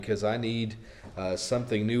because I need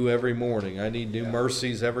something new every morning. I need new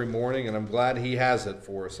mercies every morning, and I'm glad He has it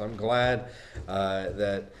for us. I'm glad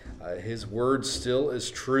that His Word still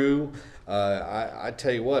is true. I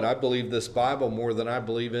tell you what, I believe this Bible more than I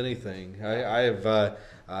believe anything. I've read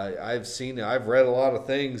a lot of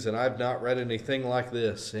things, and I've not read anything like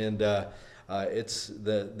this. And it's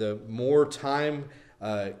the more time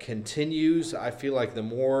continues, I feel like the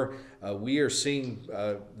more we are seeing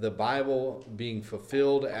the Bible being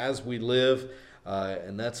fulfilled as we live,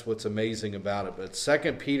 and that's what's amazing about it. But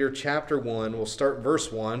 2 Peter chapter 1, we'll start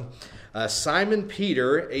verse 1. Simon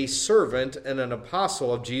Peter, a servant and an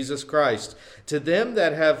apostle of Jesus Christ, to them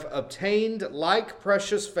that have obtained like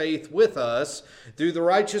precious faith with us through the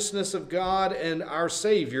righteousness of God and our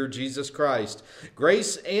Savior Jesus Christ.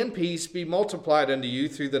 Grace and peace be multiplied unto you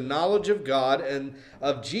through the knowledge of God and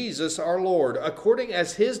of Jesus our Lord, according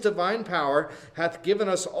as His divine power hath given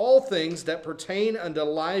us all things that pertain unto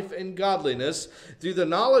life and godliness, through the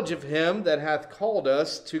knowledge of Him that hath called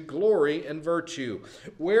us to glory and virtue,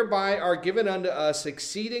 whereby are given unto us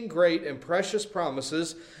exceeding great and precious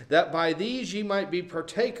promises, that by these ye might be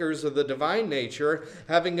partakers of the divine nature,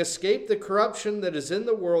 having escaped the corruption that is in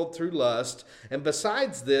the world through lust. And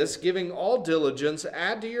besides this, giving all diligence,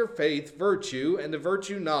 add to your faith virtue, and to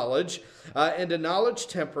virtue knowledge, and to knowledge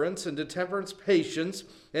temperance, and to temperance patience,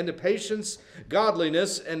 and to patience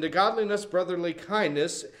godliness, and to godliness brotherly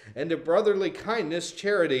kindness, and to brotherly kindness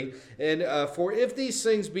charity. And for if these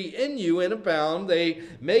things be in you and abound, they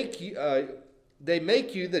make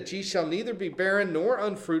you that ye shall neither be barren nor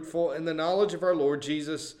unfruitful in the knowledge of our Lord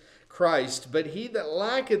Jesus Christ. But he that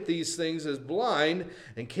lacketh these things is blind,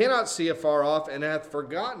 and cannot see afar off, and hath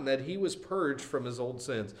forgotten that he was purged from his old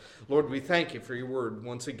sins. Lord, we thank you for your word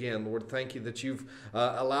once again. Lord, thank you that you've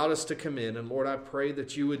allowed us to come in. And Lord, I pray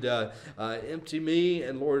that you would empty me,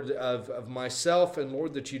 and Lord, of myself, and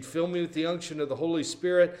Lord, that you'd fill me with the unction of the Holy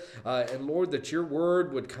Spirit, and Lord, that your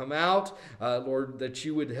word would come out. Lord, that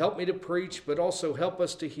you would help me to preach, but also help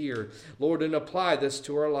us to hear, Lord, and apply this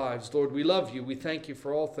to our lives. Lord, we love you. We thank you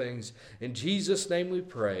for all things. In Jesus' name we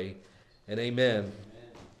pray, and amen.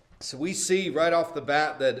 So we see right off the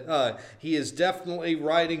bat that he is definitely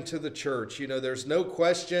writing to the church. You know, there's no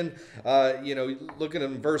question, looking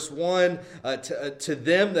in verse 1, to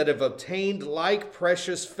them that have obtained like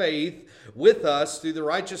precious faith with us through the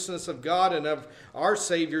righteousness of God and of our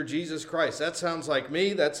Savior Jesus Christ. That sounds like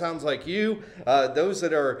me. That sounds like you. Those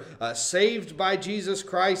that are saved by Jesus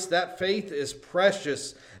Christ, that faith is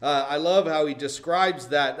precious. I love how he describes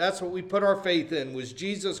that. That's what we put our faith in, was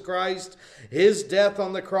Jesus Christ, His death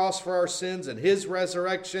on the cross for our sins, and His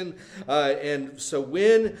resurrection. And so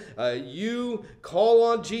when you call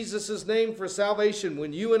on Jesus' name for salvation,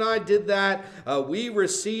 when you and I did that, we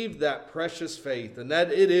received that precious faith. And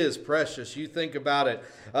that it is precious. You think about it.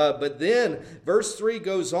 But then verse 3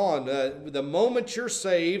 goes on. The moment you're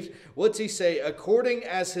saved, what's he say? According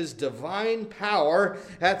as His divine power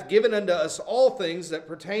hath given unto us all things that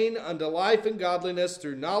pertain unto life and godliness,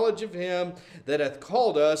 through knowledge of Him that hath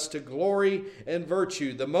called us to glory and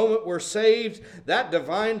virtue. The moment we're saved, that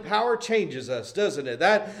divine power changes us, doesn't it?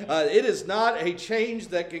 That it is not a change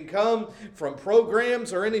that can come from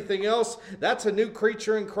programs or anything else. That's a new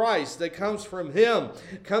creature in Christ that comes from Him,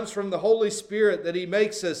 comes from the Holy Spirit, that He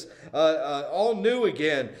makes us all new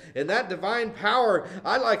again. And that divine power,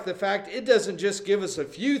 I like the fact it doesn't just give us a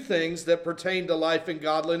few things that pertain to life and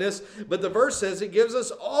godliness, but the verse says it gives us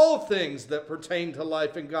all things that pertain to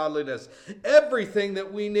life and godliness. Everything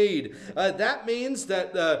that we need. That means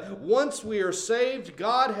that once we are saved,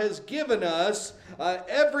 God has given us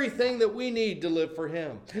everything that we need to live for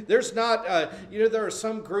Him. There's not, there are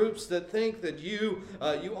some groups that think that you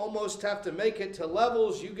almost have to make it to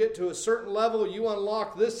levels. You get to a certain level, you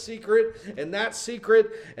unlock this secret, and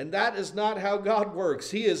that is not how God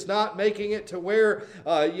works. He is not making it to where,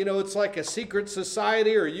 it's like a secret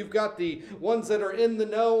society, or you've got the ones that are in the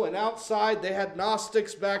know and outside. They had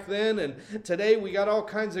Gnostics back then, and today we got all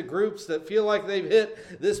kinds of groups that feel like they've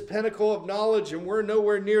hit this pinnacle of knowledge, and we're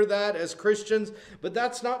nowhere near that as Christians. But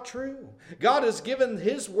that's not true. God has given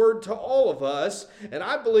His word to all of us, and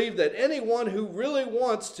I believe that anyone who really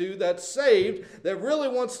wants to, that's saved, that really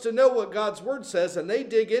wants to know what God's word says, and they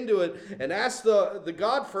dig into it and ask the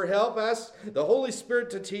God for help, ask the Holy Spirit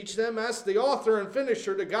to teach them, ask the author and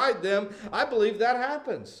finisher to guide them, I believe that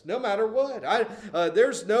happens no matter what.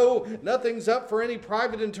 Nothing's up for any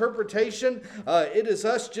private interpretation. It is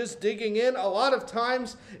us just digging in. A lot of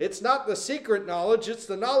times it's not the secret knowledge, it's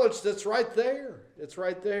the knowledge that's right there. It's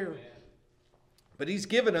right there. But He's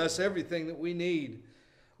given us everything that we need.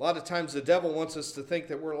 A lot of times the devil wants us to think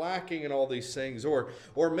that we're lacking in all these things. Or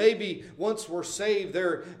maybe once we're saved,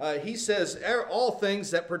 he says all things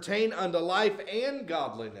that pertain unto life and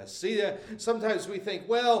godliness. See, sometimes we think,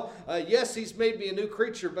 well, yes, he's made me a new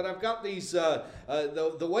creature, but I've got these,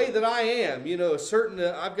 the way that I am,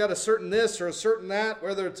 I've got a certain this or a certain that,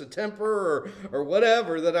 whether it's a temper or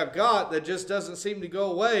whatever that I've got that just doesn't seem to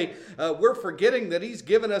go away. We're forgetting that he's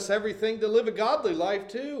given us everything to live a godly life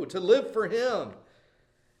too, to live for him.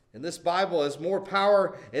 And this Bible has more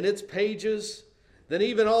power in its pages than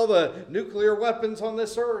even all the nuclear weapons on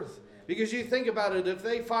this earth. Because you think about it, if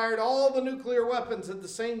they fired all the nuclear weapons at the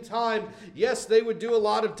same time, yes, they would do a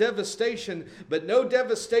lot of devastation, but no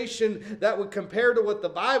devastation that would compare to what the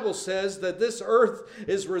Bible says, that this earth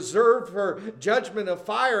is reserved for judgment of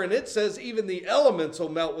fire. And it says even the elements will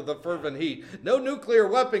melt with a fervent heat. No nuclear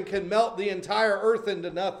weapon can melt the entire earth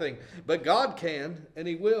into nothing, but God can, and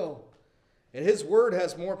he will. And his word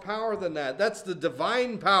has more power than that. That's the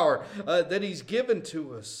divine power that he's given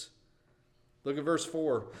to us. Look at verse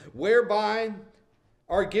 4. Whereby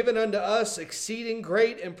are given unto us exceeding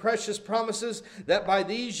great and precious promises, that by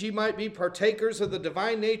these ye might be partakers of the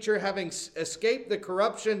divine nature, having escaped the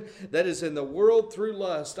corruption that is in the world through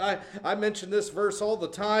lust. I mention this verse all the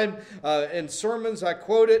time in sermons. I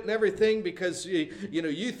quote it and everything because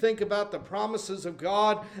you think about the promises of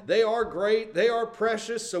God. They are great. They are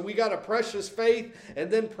precious. So we got a precious faith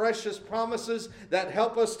and then precious promises that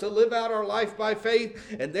help us to live out our life by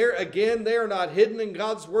faith. And there again, they are not hidden in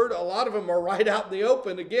God's word. A lot of them are right out in the open.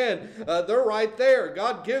 Again, they're right there.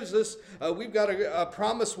 God gives us, we've got a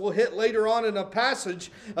promise we'll hit later on in a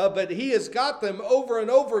passage, but he has got them over and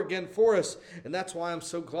over again for us. And that's why I'm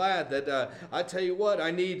so glad that I tell you what, I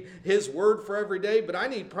need his word for every day, but I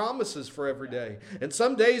need promises for every day. And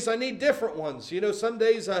some days I need different ones. Some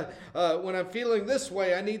days when I'm feeling this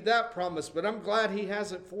way, I need that promise, but I'm glad he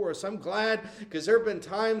has it for us. I'm glad because there have been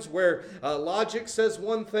times where logic says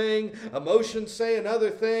one thing, emotions say another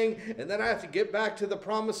thing, and then I have to get back to the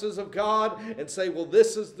promises of God and say, well,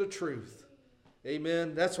 this is the truth.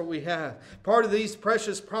 Amen. That's what we have. Part of these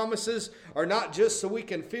precious promises are not just so we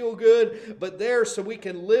can feel good, but they're so we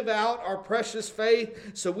can live out our precious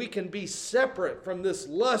faith, so we can be separate from this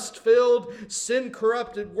lust-filled,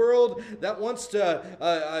 sin-corrupted world that wants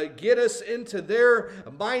to get us into their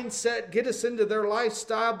mindset, get us into their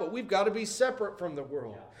lifestyle, but we've got to be separate from the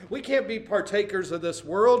world. We can't be partakers of this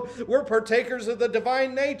world. We're partakers of the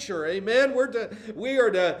divine nature. Amen. We are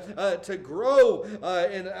to grow,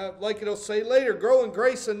 and like it'll say later, grow in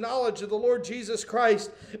grace and knowledge of the Lord Jesus Christ.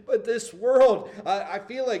 But this world, I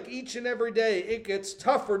feel like each and every day it gets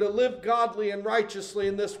tougher to live godly and righteously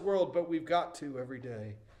in this world, but we've got to every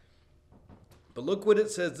day. But look what it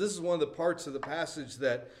says. This is one of the parts of the passage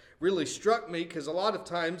that really struck me, because a lot of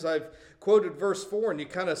times I've quoted verse 4 and you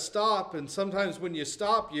kind of stop, and sometimes when you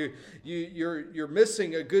stop you're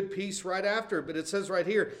missing a good piece right after. But it says right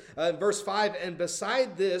here in verse 5, and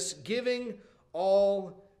beside this giving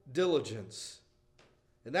all diligence.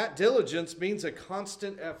 And that diligence means a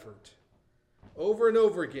constant effort over and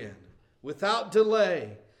over again without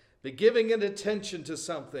delay. But giving it attention to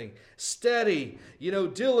something, steady,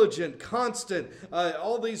 diligent, constant,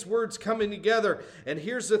 all these words coming together. And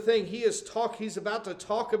here's the thing, he's about to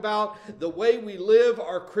talk about the way we live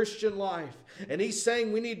our Christian life. And he's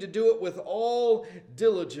saying we need to do it with all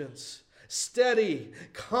diligence. Steady,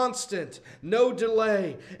 constant, no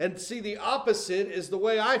delay. And see, the opposite is the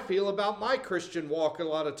way I feel about my Christian walk a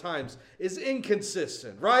lot of times, is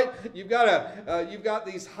inconsistent, right? You've got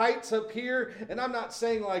these heights up here, and I'm not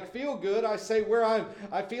saying like feel good. I say where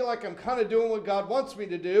I feel like I'm kind of doing what God wants me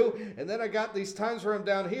to do. And then I got these times where I'm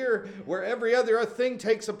down here where every other thing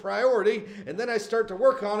takes a priority, and then I start to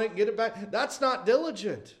work on it and get it back. That's not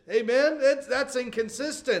diligent. Amen? That's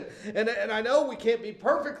inconsistent. And I know we can't be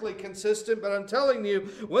perfectly consistent, but I'm telling you,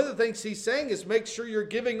 one of the things he's saying is make sure you're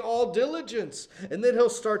giving all diligence. And then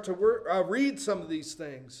he'll start to read some of these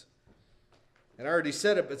things. And I already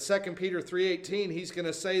said it, but 2 Peter 3:18, he's going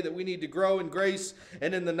to say that we need to grow in grace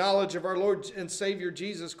and in the knowledge of our Lord and Savior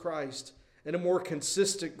Jesus Christ, and a more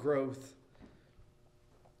consistent growth.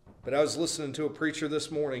 But I was listening to a preacher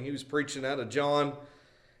this morning. He was preaching out of John,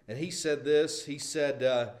 and he said this. He said,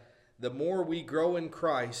 the more we grow in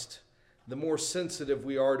Christ, the more sensitive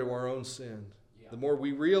we are to our own sin. The more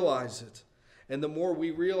we realize it. And the more we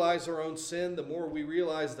realize our own sin, the more we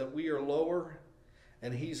realize that we are lower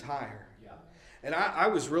and he's higher. And I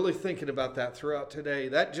was really thinking about that throughout today.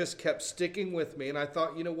 That just kept sticking with me. And I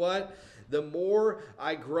thought, you know what? The more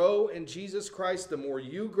I grow in Jesus Christ, the more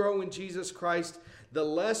you grow in Jesus Christ, the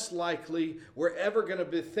less likely we're ever going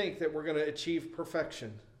to think that we're going to achieve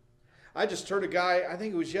perfection. I just heard a guy, I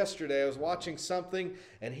think it was yesterday, I was watching something,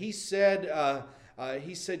 and he said,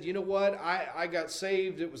 you know what, I got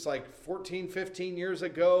saved, it was like 14, 15 years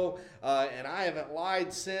ago, and I haven't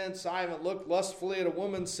lied since, I haven't looked lustfully at a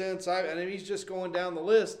woman since, and he's just going down the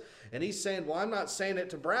list, and he's saying, well, I'm not saying it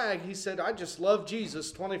to brag, he said, I just love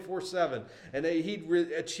Jesus 24/7, and he'd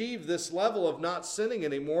achieved this level of not sinning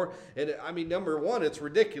anymore, and I mean, number one, it's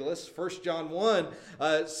ridiculous. 1 John 1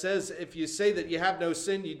 says, if you say that you have no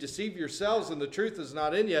sin, you deceive yourselves, and the truth is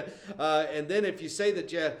not in you, and then if you say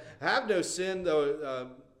that you have no sin, though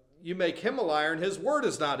you make him a liar, and his word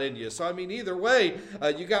is not in you. So, I mean, either way,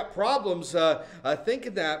 you got problems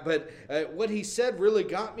thinking that. But what he said really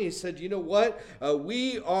got me. He said, you know what?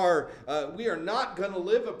 We are not going to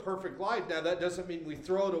live a perfect life. Now, that doesn't mean we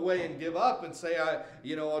throw it away and give up and say,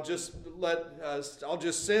 I'll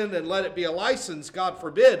just sin and let it be a license. God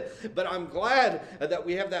forbid. But I'm glad that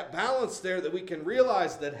we have that balance there, that we can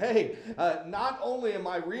realize that, hey, not only am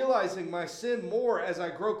I realizing my sin more as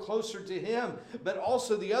I grow closer to him, but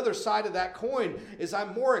also the other side of that coin is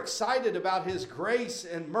I'm more excited about his grace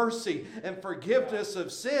and mercy and forgiveness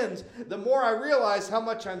of sins the more I realize how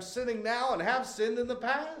much I'm sinning now and have sinned in the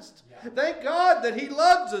past. Thank God that he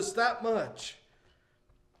loves us that much.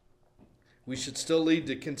 We should still lead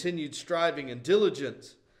to continued striving and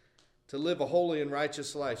diligence to live a holy and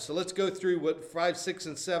righteous life. So let's go through what 5, 6,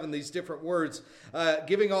 and 7, these different words.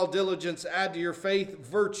 Giving all diligence, add to your faith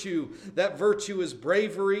virtue. That virtue is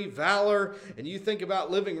bravery, valor. And you think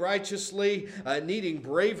about living righteously, needing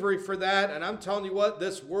bravery for that. And I'm telling you what,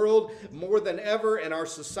 this world, more than ever in our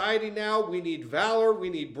society now, we need valor, we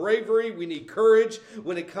need bravery, we need courage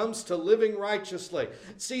when it comes to living righteously.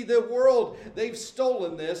 See, the world, they've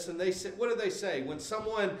stolen this, and they say, what do they say? When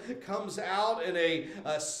someone comes out in a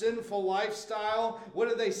sinful lifestyle, what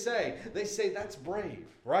do they say? They say that's brave,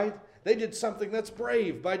 right? They did something that's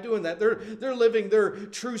brave by doing that. They're living their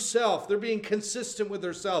true self. They're being consistent with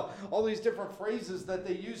their self. All these different phrases that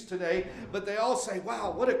they use today, but they all say, wow,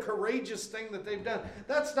 what a courageous thing that they've done.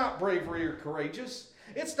 That's not bravery or courageous.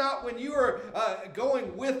 It's not when you are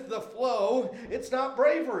going with the flow. It's not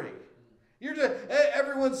bravery.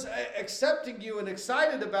 Everyone's accepting you and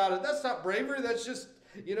excited about it. That's not bravery. That's just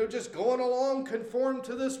going along, conform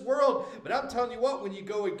to this world. But I'm telling you what, when you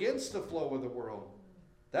go against the flow of the world,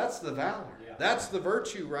 that's the valor. Yeah. That's the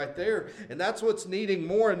virtue right there. And that's what's needing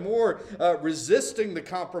more and more, resisting the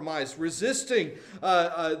compromise, resisting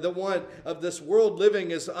the one of this world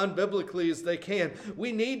living as unbiblically as they can.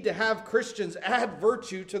 We need to have Christians add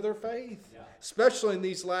virtue to their faith, especially in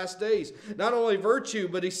these last days. Not only virtue,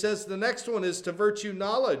 but he says the next one is to virtue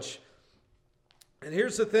knowledge. And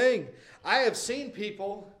here's the thing. I have seen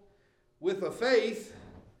people with a faith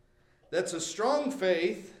that's a strong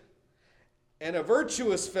faith and a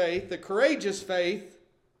virtuous faith, a courageous faith,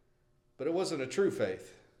 but it wasn't a true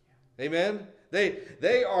faith. Amen?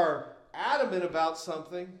 They are adamant about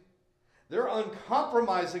something. They're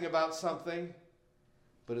uncompromising about something,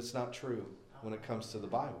 but it's not true when it comes to the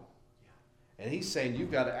Bible. And he's saying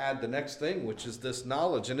you've got to add the next thing, which is this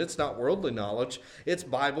knowledge. And it's not worldly knowledge. It's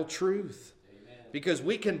Bible truth. Because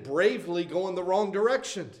we can bravely go in the wrong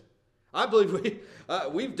direction. I believe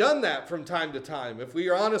we've done that from time to time, if we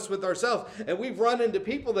are honest with ourselves. And we've run into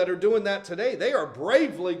people that are doing that today. They are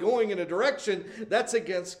bravely going in a direction that's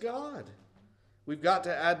against God. We've got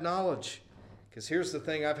to add knowledge. Because here's the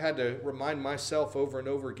thing I've had to remind myself over and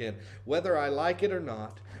over again. Whether I like it or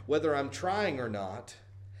not, whether I'm trying or not,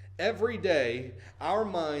 every day our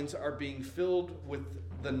minds are being filled with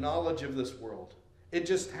the knowledge of this world. It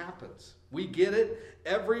just happens. We get it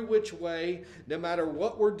every which way, no matter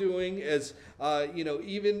what we're doing. As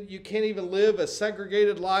even you can't even live a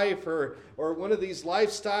segregated life or one of these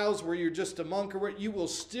lifestyles where you're just a monk, or you will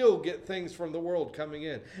still get things from the world coming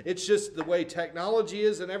in. It's just the way technology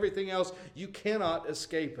is and everything else. You cannot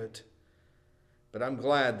escape it. But I'm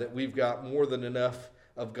glad that we've got more than enough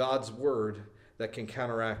of God's word that can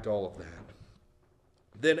counteract all of that.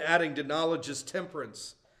 Then adding to knowledge is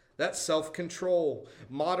temperance. That's self-control,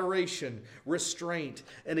 moderation, restraint.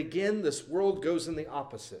 And again, this world goes in the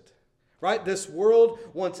opposite, right? This world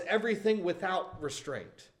wants everything without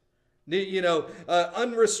restraint.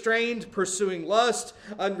 Unrestrained pursuing lust,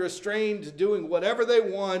 unrestrained doing whatever they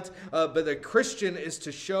want. But the Christian is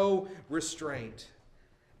to show restraint.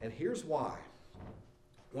 And here's why.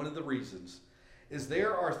 One of the reasons is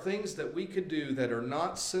there are things that we could do that are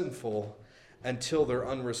not sinful until they're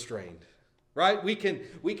unrestrained. Right? We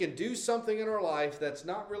can do something in our life that's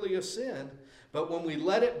not really a sin, but when we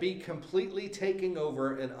let it be completely taking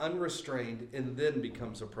over and unrestrained, it then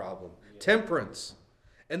becomes a problem. Yeah. Temperance.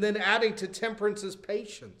 And then adding to temperance is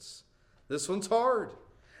patience. This one's hard.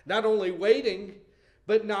 Not only waiting,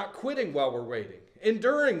 but not quitting while we're waiting.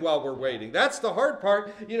 Enduring while we're waiting. That's the hard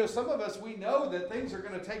part. Some of us, we know that things are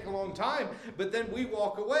going to take a long time, but then we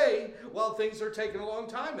walk away while things are taking a long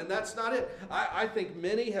time, and that's not it. I think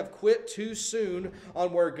many have quit too soon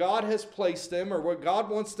on where God has placed them or what God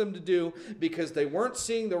wants them to do because they weren't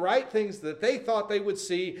seeing the right things that they thought they would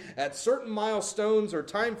see at certain milestones or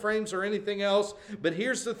time frames or anything else. But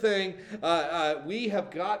here's the thing. We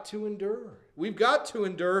have got to endure. We've got to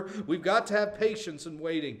endure. We've got to have patience in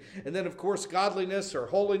waiting. And then, of course, godliness or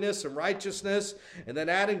holiness and righteousness. And then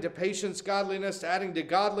adding to patience, godliness, adding to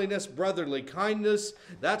godliness, brotherly kindness.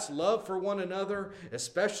 That's love for one another,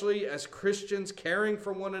 especially as Christians, caring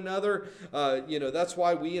for one another. That's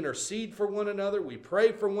why we intercede for one another. We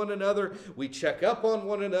pray for one another. We check up on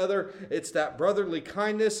one another. It's that brotherly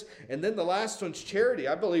kindness. And then the last one's charity.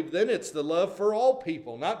 I believe then it's the love for all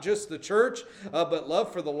people, not just the church, but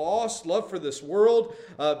love for the lost, love for this world,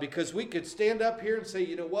 because we could stand up here and say,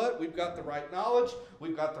 you know what, we've got the right knowledge,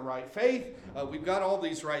 we've got the right faith, we've got all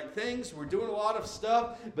these right things, we're doing a lot of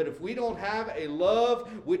stuff, but if we don't have a love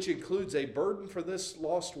which includes a burden for this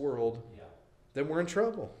lost world, then we're in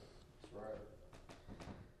trouble.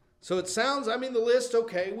 So it sounds, the list,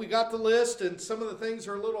 okay, we got the list, and some of the things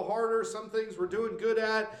are a little harder, some things we're doing good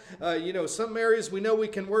at, some areas we know we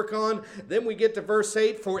can work on. Then we get to verse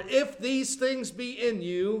 8, for if these things be in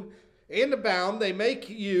you, and abound, they make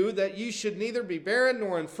you that you should neither be barren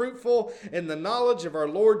nor unfruitful in the knowledge of our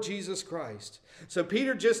Lord Jesus Christ. So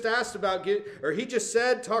Peter just talked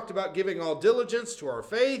about giving all diligence to our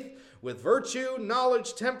faith with virtue,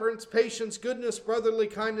 knowledge, temperance, patience, goodness, brotherly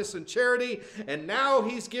kindness, and charity. And now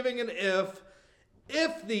he's giving an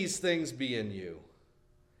if these things be in you.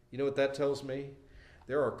 You know what that tells me?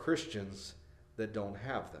 There are Christians that don't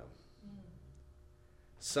have them.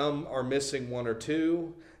 Some are missing one or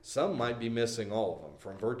two. Some might be missing all of them,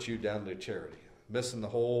 from virtue down to charity. Missing the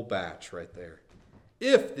whole batch right there.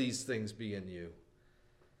 If these things be in you.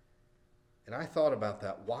 And I thought about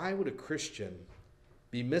that. Why would a Christian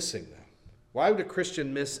be missing them? Why would a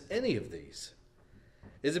Christian miss any of these?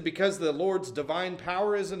 Is it because the Lord's divine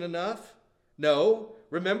power isn't enough? No.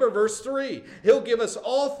 Remember verse 3. He'll give us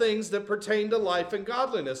all things that pertain to life and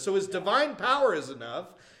godliness. So his divine power is enough.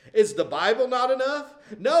 Is the Bible not enough?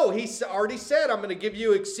 No, he already said, I'm going to give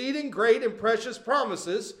you exceeding great and precious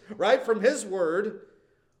promises, right, from his word.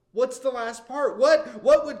 What's the last part?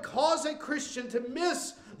 What would cause a Christian to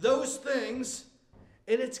miss those things?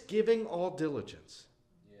 And it's giving all diligence.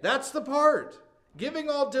 Yeah. That's the part. Giving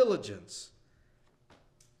all diligence.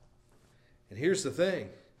 And here's the thing.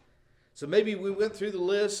 So maybe we went through the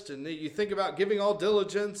list and you think about giving all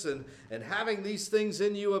diligence and having these things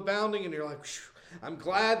in you abounding, and you're like, I'm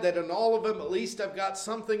glad that in all of them, at least I've got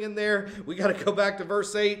something in there. We got to go back to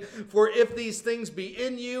verse 8. For if these things be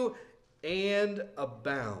in you and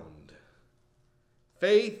abound.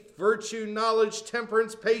 Faith, virtue, knowledge,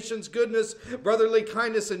 temperance, patience, goodness, brotherly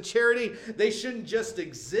kindness, and charity. They shouldn't just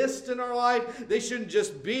exist in our life. They shouldn't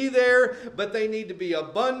just be there, but they need to be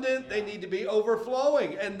abundant. They need to be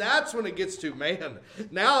overflowing. And that's when it gets to, man,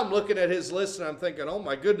 now I'm looking at his list and I'm thinking, oh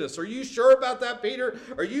my goodness, are you sure about that, Peter?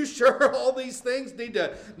 Are you sure all these things need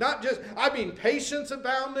to not just, patience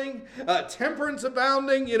abounding, temperance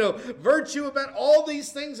abounding, virtue abounding, all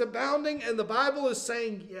these things abounding? And the Bible is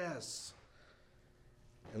saying yes.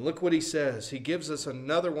 And look what he says. He gives us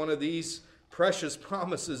another one of these precious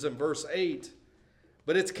promises in verse 8.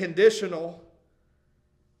 But it's conditional.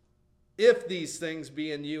 If these things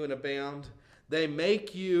be in you and abound, they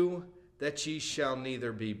make you that ye shall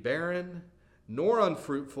neither be barren nor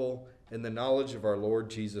unfruitful in the knowledge of our Lord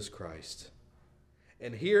Jesus Christ.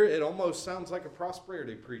 And here it almost sounds like a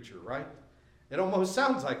prosperity preacher, right? It almost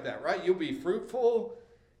sounds like that, right? You'll be fruitful.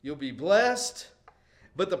 You'll be blessed.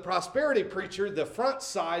 But the prosperity preacher, the front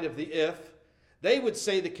side of the if, they would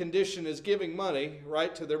say the condition is giving money,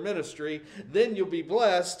 right, to their ministry. Then you'll be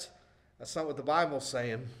blessed. That's not what the Bible's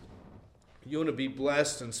saying. You want to be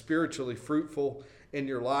blessed and spiritually fruitful in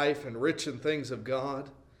your life and rich in things of God.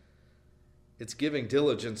 It's giving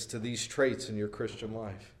diligence to these traits in your Christian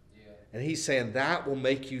life. Yeah. And he's saying that will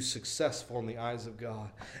make you successful in the eyes of God.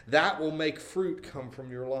 That will make fruit come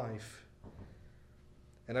from your life.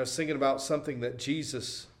 And I was thinking about something that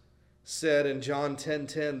Jesus said in John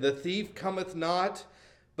 10:10. The thief cometh not,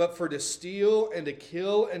 but for to steal and to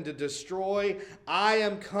kill and to destroy. I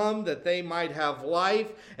am come that they might have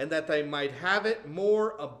life and that they might have it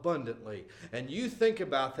more abundantly. And you think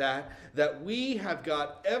about that we have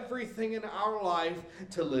got everything in our life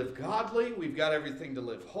to live godly. We've got everything to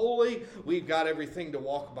live holy. We've got everything to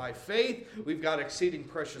walk by faith. We've got exceeding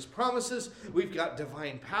precious promises. We've got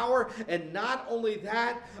divine power. And not only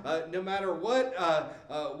that, no matter what,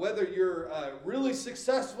 whether you're really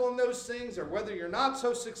successful in those things or whether you're not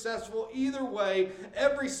so successful, either way,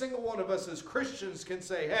 every single one of us as Christians can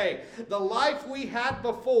say, hey, the life we had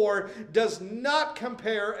before does not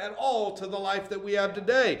compare at all to the life that we have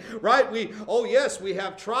today, right? We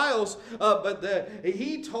have trials, but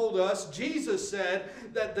he told us, Jesus said,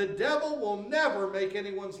 that the devil will never make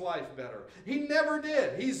anyone's life better. He never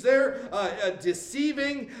did. He's there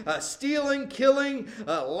deceiving, stealing, killing,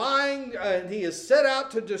 lying, and he is set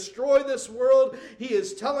out to destroy this world. He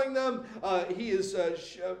is telling them, he is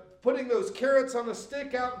putting those carrots on a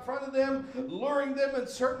stick out in front of them, luring them in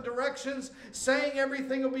certain directions, saying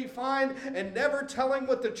everything will be fine, and never telling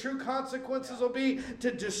what the true consequences will be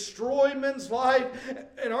to destroy men's life.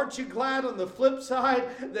 And aren't you glad on the flip side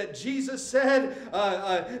that Jesus said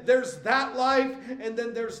there's that life and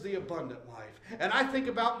then there's the abundant life? And I think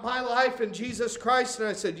about my life in Jesus Christ, and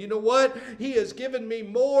I said, you know what? He has given me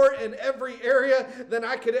more in every area than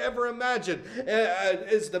I could ever imagine.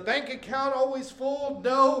 Is the bank account always full?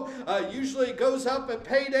 No. Usually it goes up at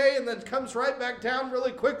payday and then comes right back down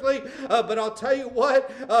really quickly. But I'll tell you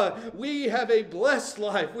what, we have a blessed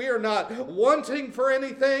life. We are not wanting for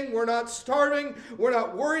anything. We're not starving. We're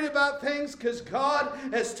not worried about things because God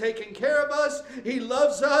has taken care of us. He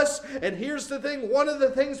loves us. And here's the thing, one of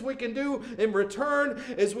the things we can do in return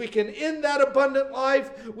is we can, in that abundant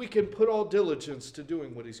life, we can put all diligence to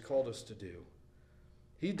doing what He's called us to do.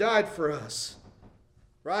 He died for us,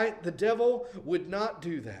 right? The devil would not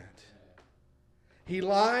do that. He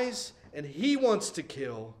lies and he wants to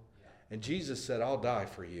kill. And Jesus said, I'll die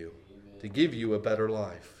for you to give you a better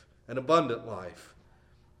life, an abundant life.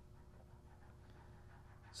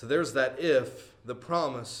 So there's that if, the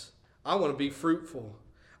promise. I want to be fruitful.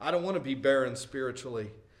 I don't want to be barren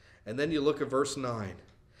spiritually. And then you look at verse 9.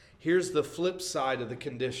 Here's the flip side of the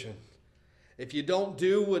condition. If you don't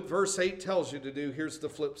do what verse 8 tells you to do, here's the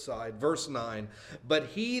flip side. Verse 9. But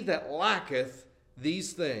he that lacketh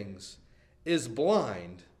these things is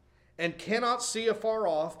blind and cannot see afar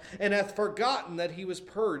off, and hath forgotten that he was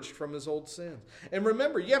purged from his old sins. And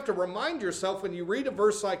remember, you have to remind yourself when you read a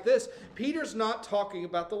verse like this, Peter's not talking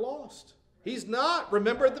about the lost. He's not.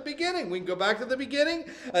 Remember at the beginning. We can go back to the beginning.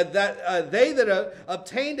 That they that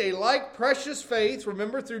obtained a like precious faith,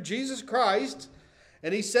 remember through Jesus Christ.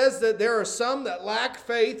 And he says that there are some that lack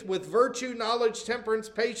faith with virtue, knowledge, temperance,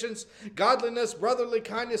 patience, godliness, brotherly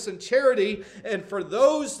kindness, and charity. And for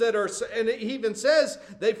those that are, and he even says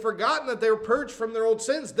they've forgotten that they're purged from their old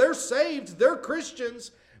sins. They're saved. They're Christians,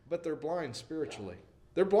 but they're blind spiritually.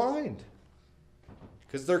 They're blind.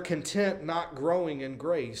 Because they're content not growing in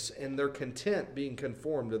grace, and they're content being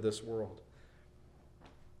conformed to this world.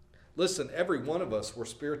 Listen, every one of us were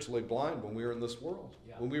spiritually blind when we were in this world.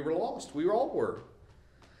 Yeah. When we were lost, we all were.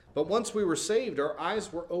 But once we were saved, our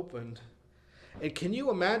eyes were opened. And can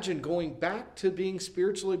you imagine going back to being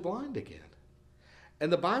spiritually blind again?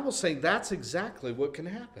 And the Bible's saying that's exactly what can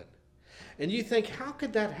happen. And you think, how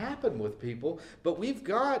could that happen with people? But we've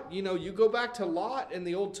got, you go back to Lot in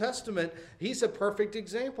the Old Testament, he's a perfect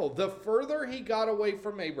example. The further he got away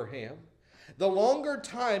from Abraham, the longer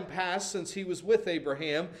time passed since he was with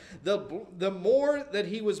Abraham, the more that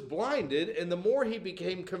he was blinded and the more he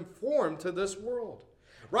became conformed to this world.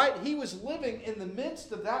 Right? He was living in the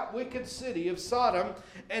midst of that wicked city of Sodom,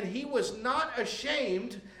 and he was not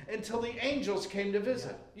ashamed until the angels came to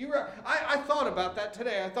visit. I thought about that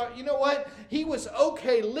today. I thought, you know what? He was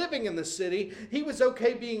okay living in the city. He was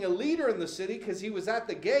okay being a leader in the city because he was at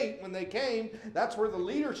the gate when they came. That's where the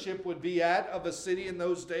leadership would be at of a city in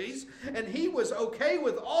those days. And he was okay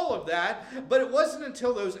with all of that, but it wasn't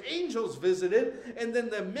until those angels visited and then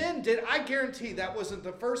the men did. I guarantee that wasn't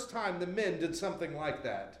the first time the men did something like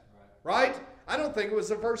that. Right? I don't think it was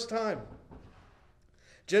the first time.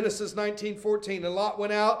 Genesis 19:14, and Lot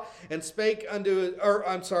went out and spake unto,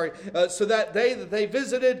 so that day that they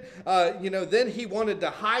visited, then he wanted to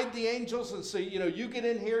hide the angels and say, you get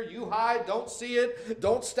in here, you hide, don't see it,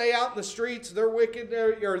 don't stay out in the streets, they're wicked,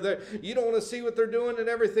 you don't want to see what they're doing and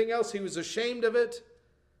everything else. He was ashamed of it.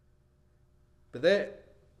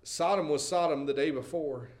 But Sodom was Sodom the day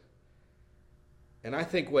before. And I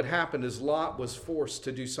think what happened is Lot was forced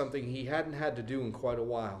to do something he hadn't had to do in quite a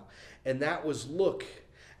while. And that was look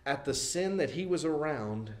at the sin that he was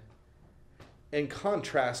around in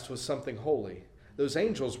contrast with something holy. Those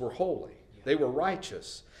angels were holy. They were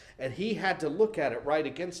righteous. And he had to look at it right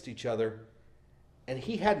against each other. And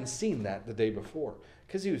he hadn't seen that the day before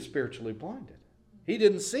because he was spiritually blinded. He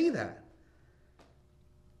didn't see that.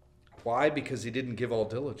 Why? Because he didn't give all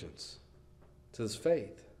diligence to his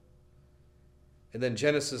faith. And then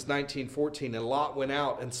Genesis 19:14, and Lot went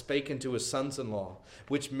out and spake unto his sons-in-law,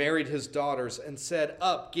 which married his daughters, and said,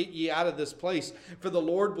 Up, get ye out of this place, for the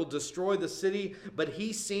Lord will destroy the city. But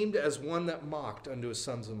he seemed as one that mocked unto his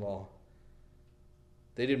sons-in-law.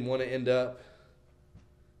 They didn't want to end up.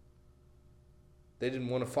 They didn't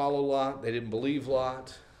want to follow Lot. They didn't believe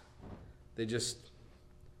Lot. It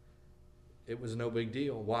was no big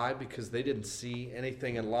deal. Why? Because they didn't see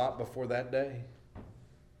anything in Lot before that day.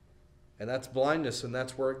 And that's blindness, and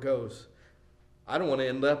that's where it goes. I don't want to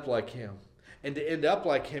end up like him. And to end up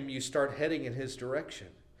like him, you start heading in his direction.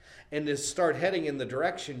 And to start heading in the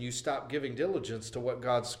direction, you stop giving diligence to what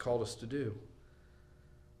God's called us to do.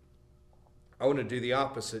 I want to do the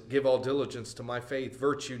opposite. Give all diligence to my faith,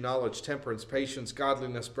 virtue, knowledge, temperance, patience,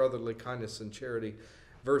 godliness, brotherly kindness, and charity.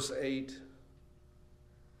 Verse 8.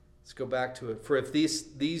 Let's go back to it. For if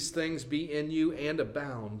these things be in you and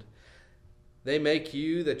abound, they make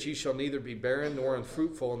you that ye shall neither be barren nor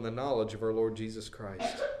unfruitful in the knowledge of our Lord Jesus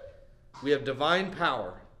Christ. We have divine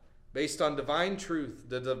power based on divine truth.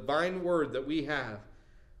 The divine word that we have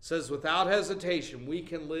says without hesitation we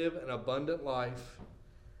can live an abundant life.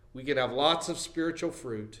 We can have lots of spiritual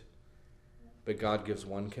fruit. But God gives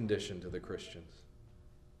one condition to the Christians.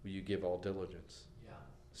 Will you give all diligence? Yeah.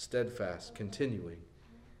 Steadfast, continuing.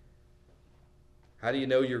 How do you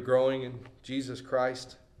know you're growing in Jesus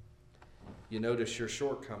Christ? You notice your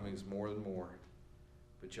shortcomings more and more,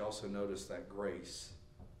 but you also notice that grace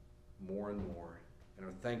more and more, and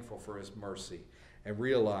are thankful for his mercy, and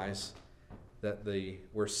realize that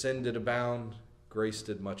where sin did abound, grace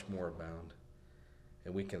did much more abound,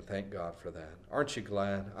 and we can thank God for that. Aren't you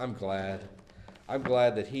glad? I'm glad. I'm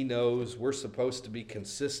glad that he knows we're supposed to be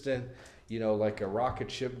consistent, like a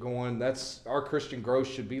rocket ship going. That's our Christian growth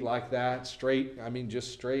should be like that, straight.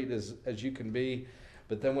 Just straight as you can be.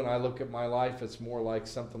 But then when I look at my life, it's more like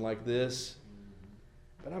something like this.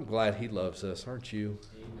 But I'm glad he loves us, aren't you?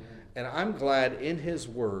 Amen. And I'm glad in his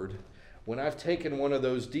word, when I've taken one of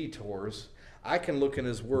those detours, I can look in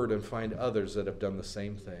his word and find others that have done the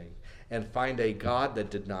same thing. And find a God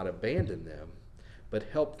that did not abandon them, but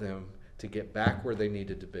helped them to get back where they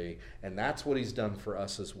needed to be. And that's what he's done for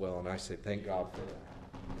us as well. And I say thank God for that.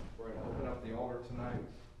 We're going to open up the altar tonight.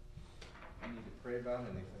 You need to pray about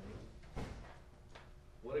anything.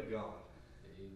 What a God.